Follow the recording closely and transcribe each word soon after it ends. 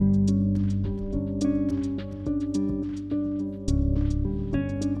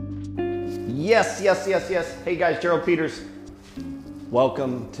Yes. Hey guys, Gerald Peters.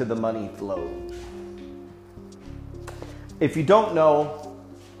 Welcome to the Money Flow. If you don't know,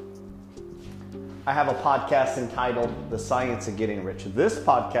 I have a podcast entitled The Science of Getting Rich. This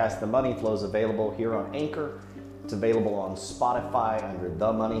podcast, The Money Flow, is available here on Anchor. It's available on Spotify under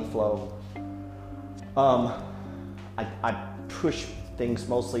The Money Flow. I push things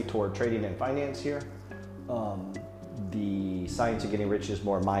mostly toward trading and finance here. The Science of Getting Rich is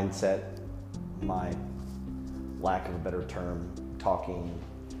more mindset, my lack of a better term, talking,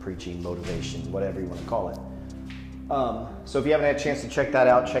 preaching, motivation, whatever you want to call it. So if you haven't had a chance to check that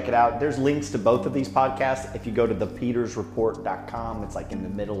out, check it out. There's links to both of these podcasts. If you go to thepetersreport.com, it's like in the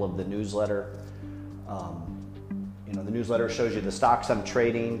middle of the newsletter. The newsletter shows you the stocks I'm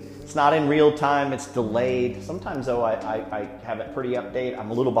trading. It's not in real time, it's delayed. Sometimes though, I have it pretty update.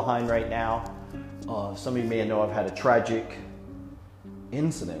 I'm a little behind right now. Some of you may know I've had a tragic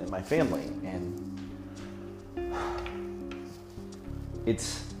incident in my family, and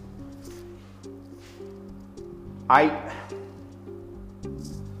I'm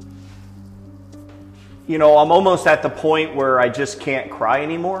almost at the point where I just can't cry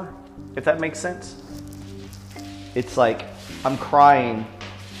anymore, if that makes sense. It's like I'm crying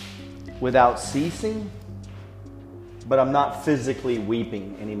without ceasing, but I'm not physically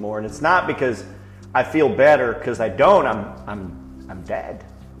weeping anymore. And it's not because I feel better, because I don't. I'm dead.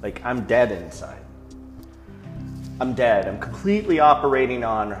 Like, I'm dead inside. I'm dead. I'm completely operating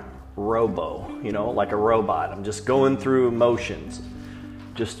on robo, like a robot. I'm just going through motions,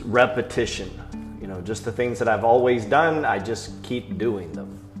 just repetition, just the things that I've always done. I just keep doing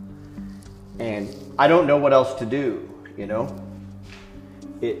them. And I don't know what else to do,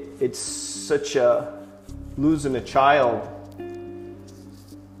 It's such a, losing a child,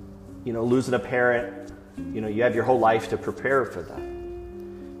 losing a parent, you have your whole life to prepare for that.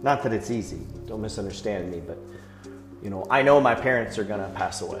 Not that it's easy, don't misunderstand me, but, I know my parents are gonna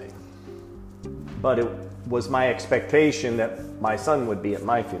pass away. But it was my expectation that my son would be at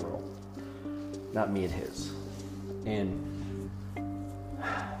my funeral, not me at his. And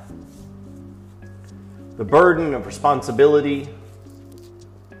the burden of responsibility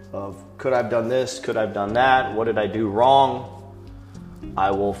of could I have done this, could I have done that, what did I do wrong? I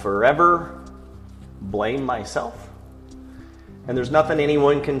will forever blame myself. And there's nothing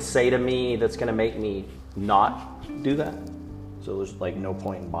anyone can say to me that's going to make me not do that. So there's no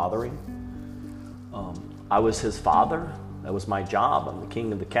point in bothering. I was his father. That was my job. I'm the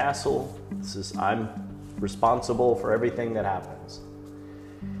king of the castle. I'm responsible for everything that happens.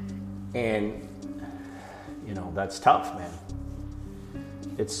 And that's tough, man.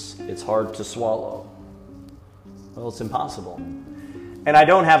 It's hard to swallow. Well, it's impossible. And I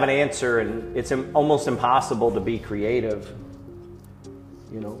don't have an answer, and it's almost impossible to be creative.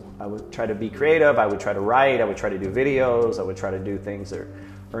 I would try to be creative. I would try to write. I would try to do videos. I would try to do things that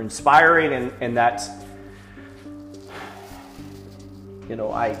are inspiring, and that's,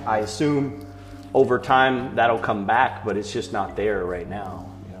 I assume over time that'll come back, but it's just not there right now,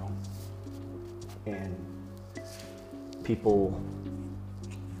 And people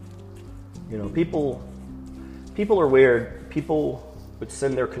are weird. People would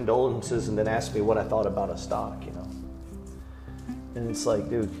send their condolences and then ask me what I thought about a stock, And it's like,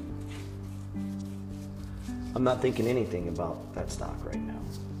 dude, I'm not thinking anything about that stock right now,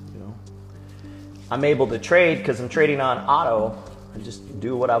 I'm able to trade because I'm trading on auto. I just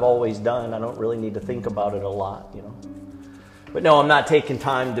do what I've always done. I don't really need to think about it a lot, But no, I'm not taking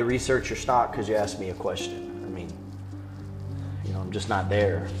time to research your stock because you asked me a question. I'm just not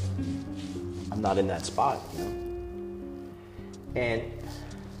there. I'm not in that spot, And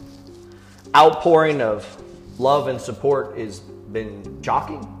outpouring of love and support has been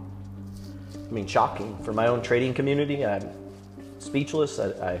shocking. Shocking for my own trading community. I'm speechless.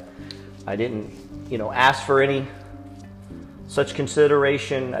 I didn't, ask for any such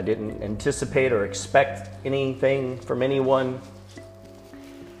consideration. I didn't anticipate or expect anything from anyone.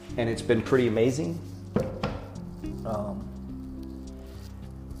 And it's been pretty amazing.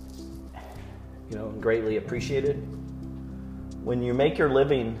 Greatly appreciated. When you make your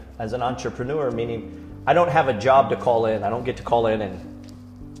living as an entrepreneur, meaning I don't have a job to call in. I don't get to call in and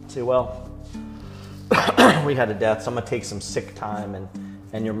say, well, we had a death, so I'm going to take some sick time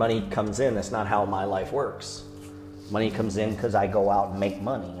and your money comes in. That's not how my life works. Money comes in because I go out and make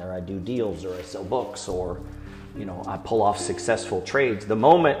money, or I do deals, or I sell books, or, I pull off successful trades. The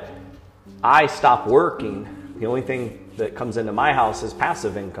moment I stop working, the only thing that comes into my house is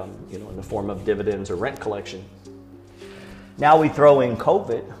passive income, in the form of dividends or rent collection. Now we throw in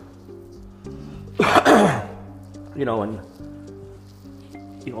COVID,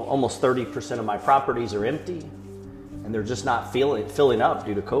 and almost 30% of my properties are empty, and they're just not filling up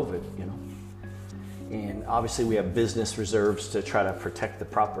due to COVID, And obviously we have business reserves to try to protect the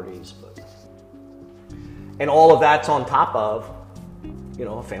properties, and all of that's on top of,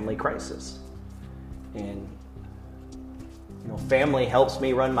 a family crisis. And family helps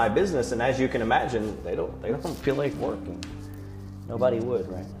me run my business, and as you can imagine, they don't feel like working. Nobody would,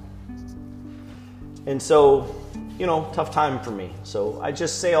 right? And so, tough time for me. So I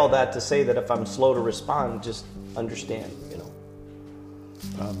just say all that to say that if I'm slow to respond, just understand,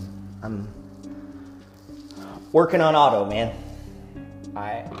 I'm working on auto, man.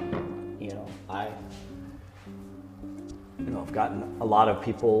 I've gotten a lot of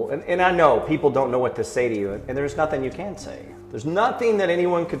people, and I know people don't know what to say to you, and there's nothing you can say. There's nothing that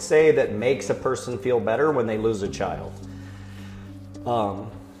anyone could say that makes a person feel better when they lose a child.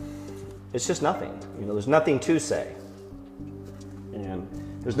 It's just nothing. There's nothing to say. And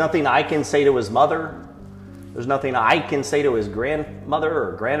there's nothing I can say to his mother. There's nothing I can say to his grandmother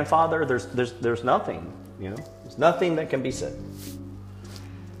or grandfather. There's nothing, There's nothing that can be said.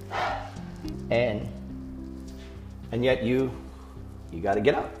 And yet you got to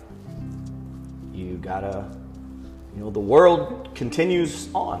get up. You got to, the world continues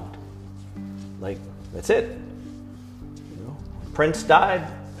on. Like, that's it. Prince died.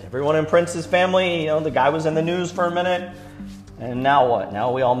 Everyone in Prince's family, the guy was in the news for a minute. And now what? Now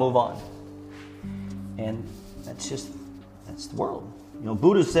we all move on. And that's the world.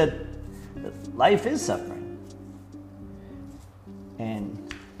 Buddha said that life is suffering.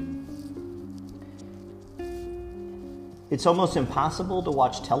 And it's almost impossible to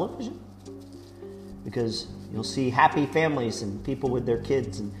watch television because you'll see happy families and people with their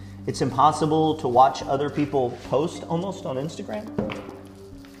kids. And it's impossible to watch other people post almost on Instagram.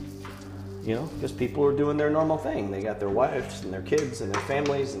 Because people are doing their normal thing. They got their wives and their kids and their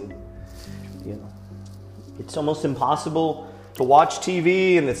families, and it's almost impossible to watch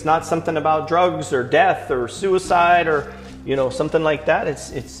TV and it's not something about drugs or death or suicide or something like that.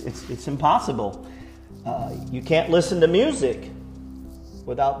 It's impossible. You can't listen to music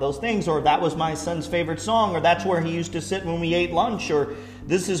without those things, or that was my son's favorite song, or that's where he used to sit when we ate lunch, or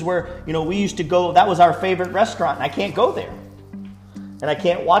this is where we used to go. That was our favorite restaurant, and I can't go there. And I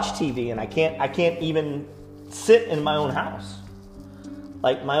can't watch TV, and I can't even sit in my own house.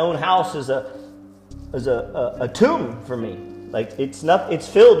 Like, my own house is a tomb for me. Like, it's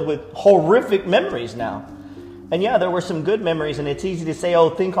filled with horrific memories now. And yeah, there were some good memories, and it's easy to say,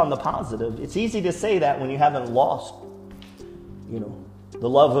 think on the positive. It's easy to say that when you haven't lost, the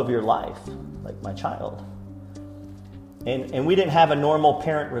love of your life, like my child. And we didn't have a normal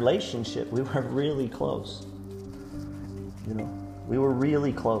parent relationship. We were really close. We were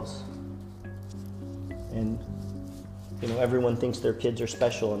really close. And, everyone thinks their kids are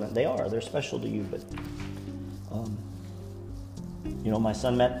special, and they are. They're special to you. But, my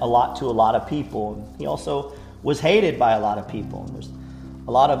son meant a lot to a lot of people. And he also was hated by a lot of people. And there's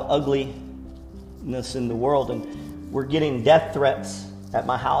a lot of ugliness in the world. And we're getting death threats at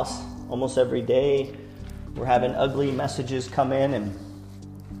my house almost every day. We're having ugly messages come in and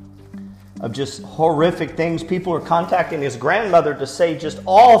of just horrific things. People are contacting his grandmother to say just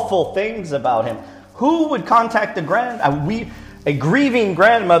awful things about him. Who would contact a grieving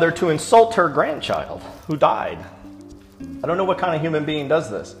grandmother to insult her grandchild who died? I don't know what kind of human being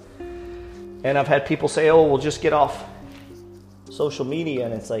does this. And I've had people say, we'll just get off social media.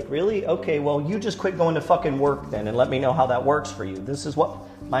 And it's like, really? Okay, well, you just quit going to fucking work then and let me know how that works for you. This is what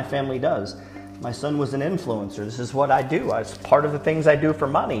my family does. My son was an influencer. This is what I do. It's part of the things I do for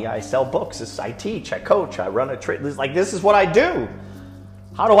money. I sell books. I teach. I coach. I run a trade. This is what I do.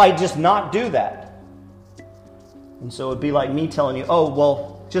 How do I just not do that? And so it'd be like me telling you,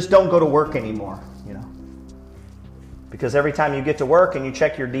 just don't go to work anymore, Because every time you get to work and you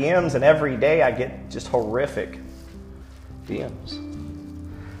check your DMs, and every day I get just horrific DMs.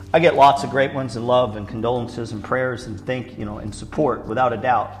 I get lots of great ones and love and condolences and prayers and and support, without a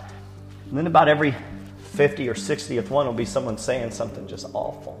doubt. And then about every 50 or 60th one will be someone saying something just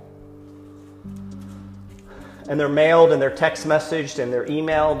awful. And they're mailed and they're text messaged and they're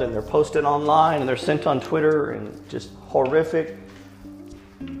emailed and they're posted online and they're sent on Twitter, and just horrific,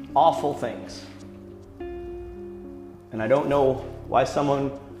 awful things. And I don't know why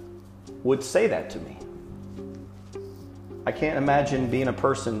someone would say that to me. I can't imagine being a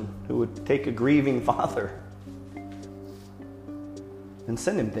person who would take a grieving father and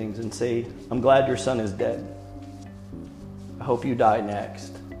send him things and say, I'm glad your son is dead. I hope you die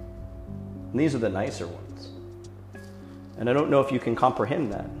next. And these are the nicer ones. And I don't know if you can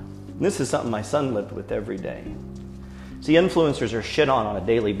comprehend that. And this is something my son lived with every day. See, influencers are shit on a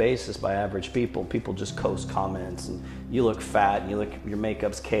daily basis by average people. People just post comments, and you look fat, and you look, your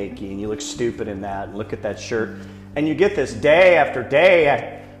makeup's cakey, and you look stupid in that, and look at that shirt. And you get this day after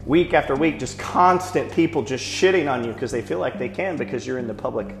day, week after week, just constant people just shitting on you because they feel like they can because you're in the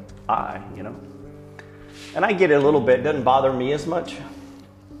public eye, you know? And I get it a little bit. It doesn't bother me as much,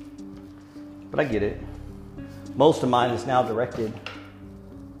 but I get it. Most of mine is now directed,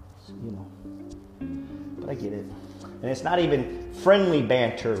 you know, but I get it. And it's not even friendly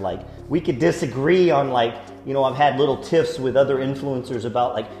banter. Like, we could disagree on, like, you know, I've had little tiffs with other influencers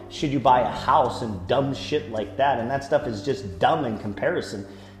about, like, should you buy a house and dumb shit like that. And that stuff is just dumb in comparison.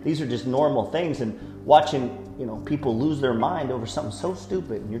 These are just normal things. And watching, you know, people lose their mind over something so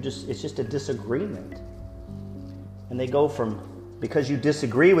stupid. And it's just a disagreement. And they go from, because you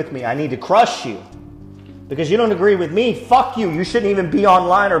disagree with me, I need to crush you. Because you don't agree with me, fuck you. You shouldn't even be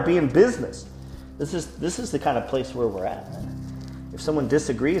online or be in business. This is the kind of place where we're at, man. If someone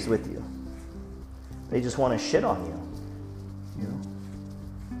disagrees with you, they just want to shit on you. You know?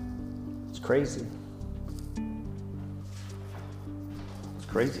 It's crazy. It's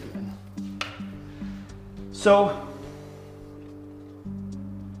crazy, man. So,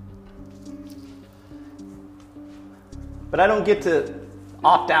 but I don't get to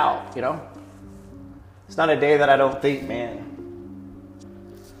opt out, you know? It's not a day that I don't think, man,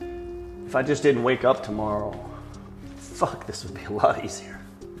 if I just didn't wake up tomorrow, fuck, this would be a lot easier.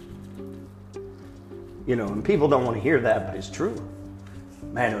 You know, and people don't want to hear that, but it's true.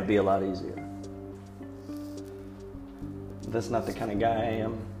 Man, it would be a lot easier. But that's not the kind of guy I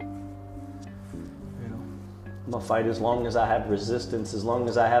am. You know, I'm gonna fight as long as I have resistance, as long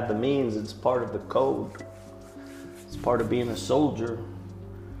as I have the means. It's part of the code. It's part of being a soldier.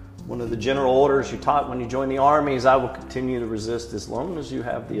 One of the general orders you taught when you joined the army is, I will continue to resist. As long as you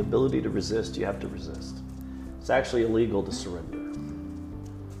have the ability to resist, you have to resist. It's actually illegal to surrender.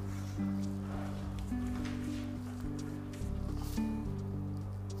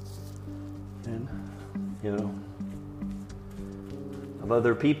 And, you know, of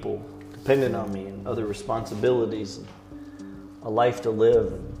other people dependent on me and other responsibilities, and a life to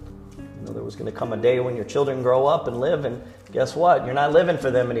live. And, you know, there was going to come a day when your children grow up and live, and guess what? You're not living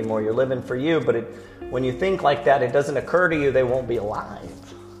for them anymore. You're living for you. But when you think like that, it doesn't occur to you they won't be alive.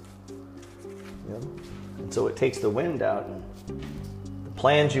 You know? And so it takes the wind out. And the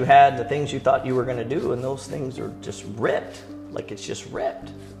plans you had, the things you thought you were going to do, and those things are just ripped. Like, it's just ripped.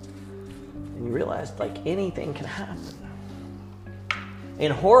 And you realize, like, anything can happen.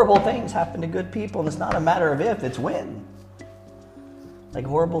 And horrible things happen to good people. And it's not a matter of if, it's when. Like,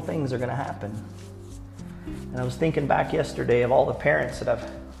 horrible things are going to happen. And I was thinking back yesterday of all the parents that I've,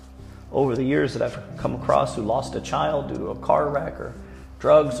 over the years, that I've come across who lost a child due to a car wreck or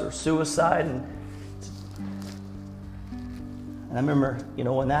drugs or suicide. And I remember, you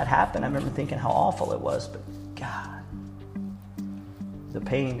know, when that happened, I remember thinking how awful it was. But God, the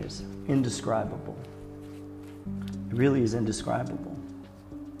pain is indescribable. It really is indescribable.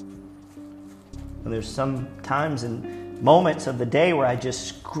 And there's some times and moments of the day where I just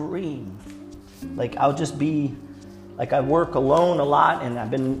scream. Like, I'll just be, like, I work alone a lot, and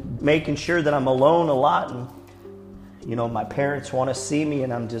I've been making sure that I'm alone a lot, and, you know, my parents want to see me,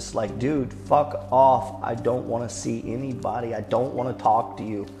 and I'm just like, dude, fuck off. I don't want to see anybody. I don't want to talk to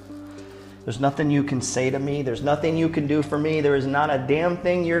you. There's nothing you can say to me. There's nothing you can do for me. There is not a damn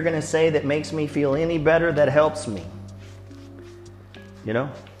thing you're going to say that makes me feel any better, that helps me. You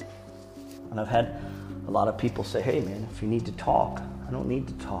know? And I've had a lot of people say, hey, man, if you need to talk, I don't need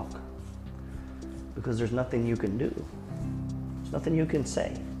to talk. Because there's nothing you can do. There's nothing you can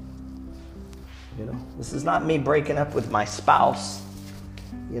say. You know, this is not me breaking up with my spouse.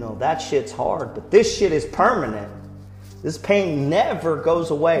 You know, that shit's hard, but this shit is permanent. This pain never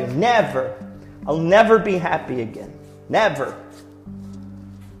goes away. Never. I'll never be happy again. Never.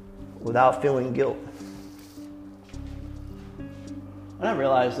 Without feeling guilt. And I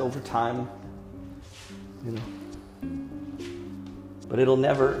realized over time, you know, but it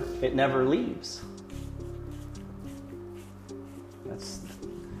never leaves. That's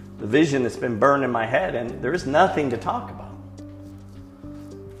the vision that's been burned in my head, and there is nothing to talk about.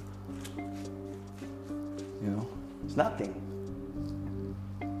 You know, it's nothing.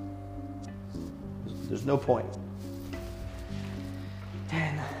 There's no point.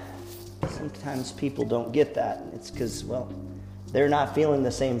 And sometimes people don't get that. It's because, well, they're not feeling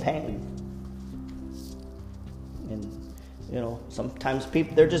the same pain. And, you know, sometimes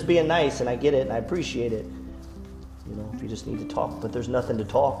people, they're just being nice, and I get it, and I appreciate it. You know, if you just need to talk, but there's nothing to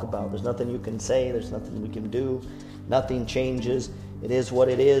talk about. There's nothing you can say. There's nothing we can do. Nothing changes. It is what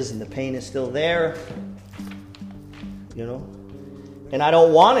it is, and the pain is still there. you know? And I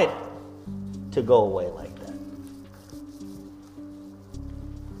don't want it to go away like that.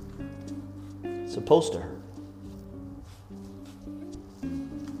 It's supposed to hurt.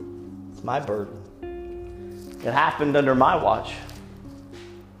 It's my burden. It happened under my watch.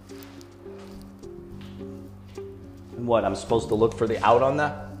 And what, I'm supposed to look for the out on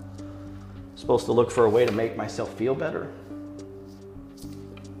that? I'm supposed to look for a way to make myself feel better?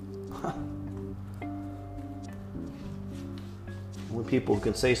 When people who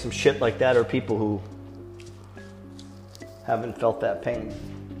can say some shit like that are people who haven't felt that pain.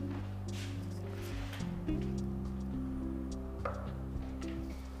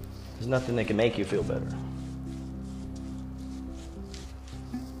 There's nothing that can make you feel better.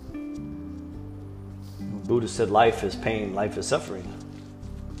 Buddha said life is pain, life is suffering.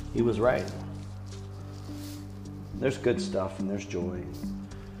 He was right. There's good stuff and there's joy.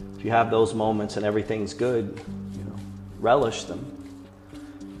 If you have those moments and everything's good, you know, relish them.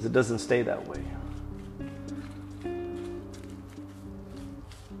 Because it doesn't stay that way.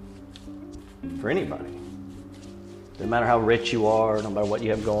 For anybody. No matter how rich you are, no matter what you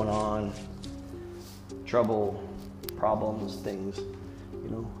have going on, trouble, problems, things. You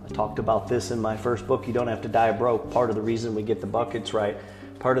know, I talked about this in my first book, You Don't Have to Die Broke. Part of the reason we get the buckets right,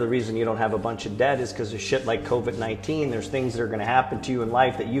 part of the reason you don't have a bunch of debt is because of shit like COVID-19. There's things that are going to happen to you in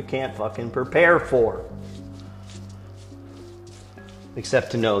life that you can't fucking prepare for.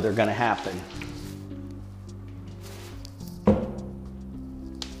 Except to know they're going to happen. You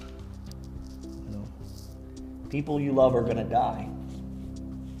know, people you love are going to die.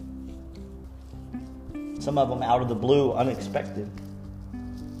 Some of them out of the blue, unexpected.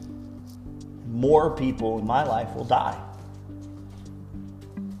 More people in my life will die.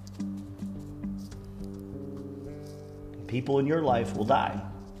 People in your life will die.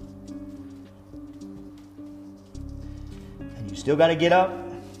 And you still got to get up.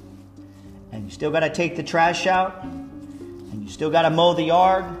 And you still got to take the trash out. And you still got to mow the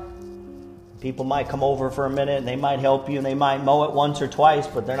yard. People might come over for a minute and they might help you and they might mow it once or twice,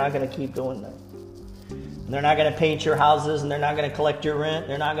 but they're not going to keep doing that. And they're not going to paint your houses, and they're not going to collect your rent,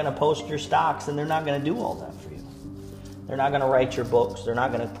 they're not going to post your stocks, and they're not going to do all that for you. They're not going to write your books. They're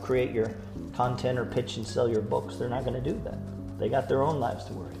not going to create your content or pitch and sell your books. They're not going to do that. They got their own lives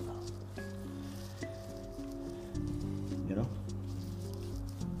to worry about. You know?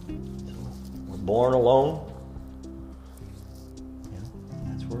 So we're born alone. You know,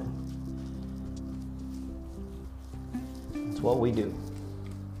 that's what we do.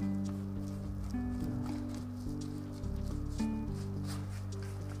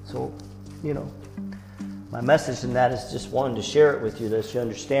 So, you know, my message in that is just wanted to share it with you, that you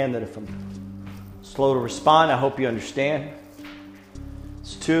understand that if I'm slow to respond, I hope you understand.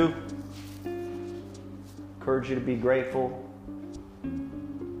 It's 2, encourage you to be grateful.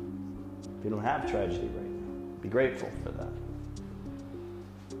 If you don't have tragedy right now, be grateful for that.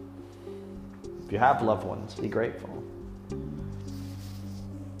 If you have loved ones, be grateful.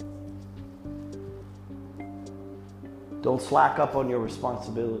 Don't slack up on your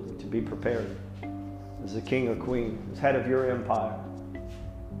responsibility to be prepared as a king or queen, as head of your empire,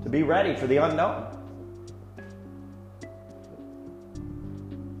 to be ready for the unknown.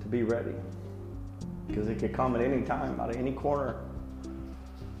 To be ready, because it could come at any time, out of any corner.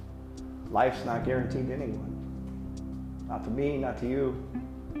 Life's not guaranteed to anyone. Not to me, not to you.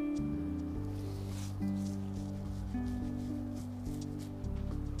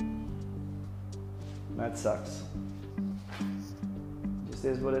 That sucks. It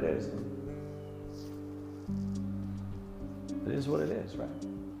is what it is. It is what it is, right?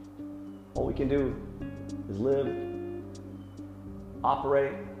 All we can do is live,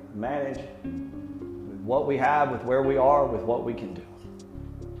 operate, manage with what we have, with where we are, with what we can do.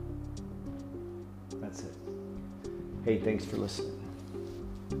 That's it. Hey, thanks for listening.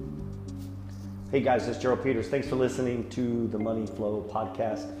 Hey guys, this is Gerald Peters. Thanks for listening to the Money Flow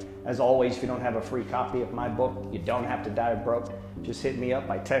podcast. As always, if you don't have a free copy of my book, You Don't Have to Die Broke, just hit me up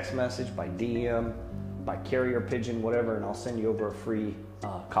by text message, by DM, by carrier pigeon, whatever, and I'll send you over a free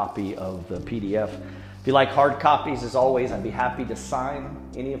copy of the PDF. If you like hard copies, as always, I'd be happy to sign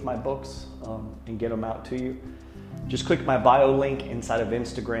any of my books and get them out to you. Just click my bio link inside of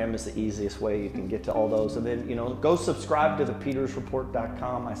Instagram is the easiest way you can get to all those. And then, go subscribe to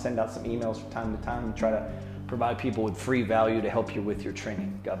thepetersreport.com. I send out some emails from time to time and try to provide people with free value to help you with your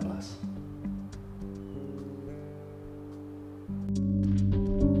training. God bless.